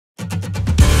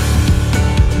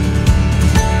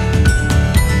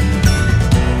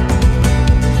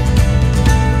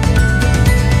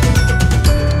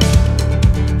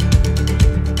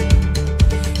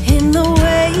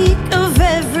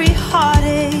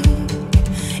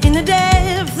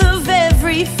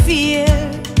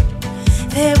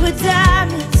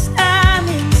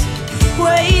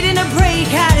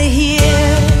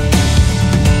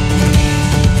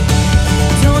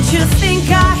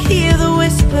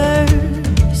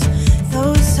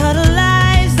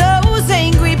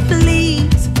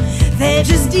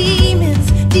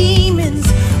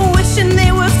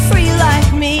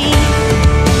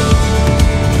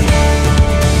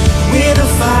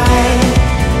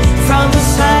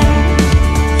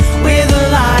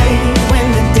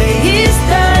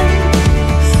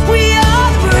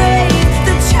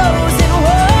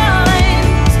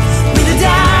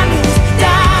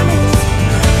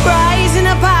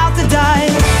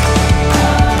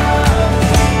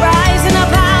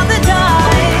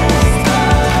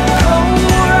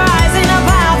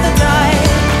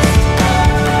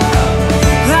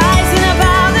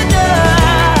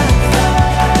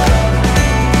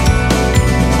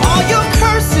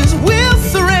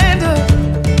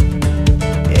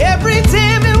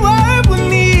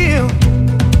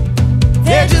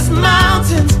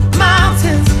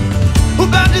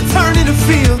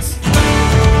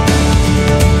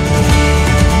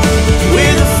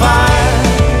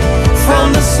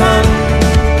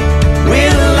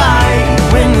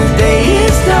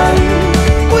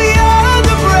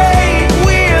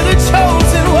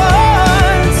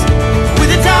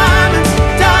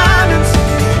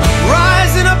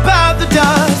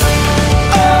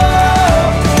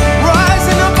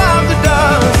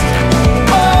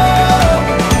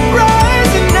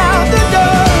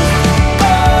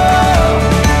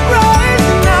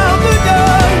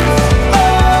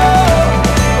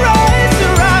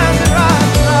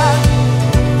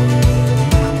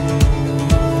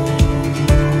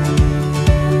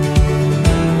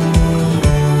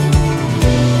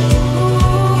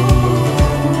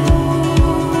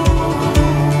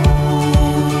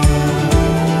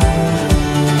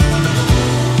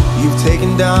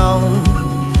taken down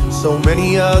so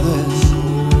many others.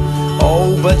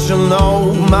 Oh, but you'll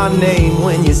know my name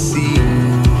when you see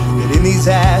that in these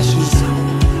ashes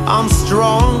I'm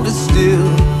stronger still.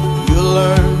 You'll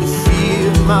learn to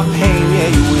feel my pain, yeah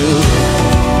you will.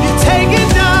 You're taking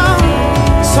down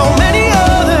so many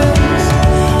others.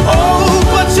 Oh,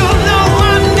 but you'll know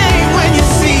my name when you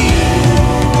see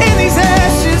in these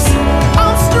ashes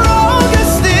I'm stronger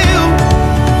still.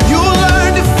 You'll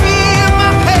learn to feel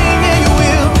my pain, yeah you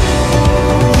will.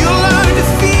 You'll learn to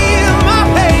feel my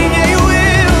pain, yeah you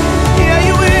will. Yeah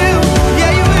you will,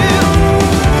 yeah you will.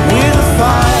 We're the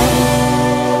fire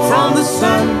from the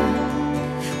sun,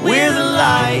 we're the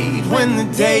light when the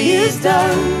day is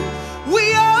done.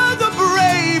 We are the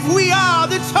brave, we are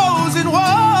the chosen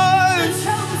ones.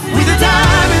 We're the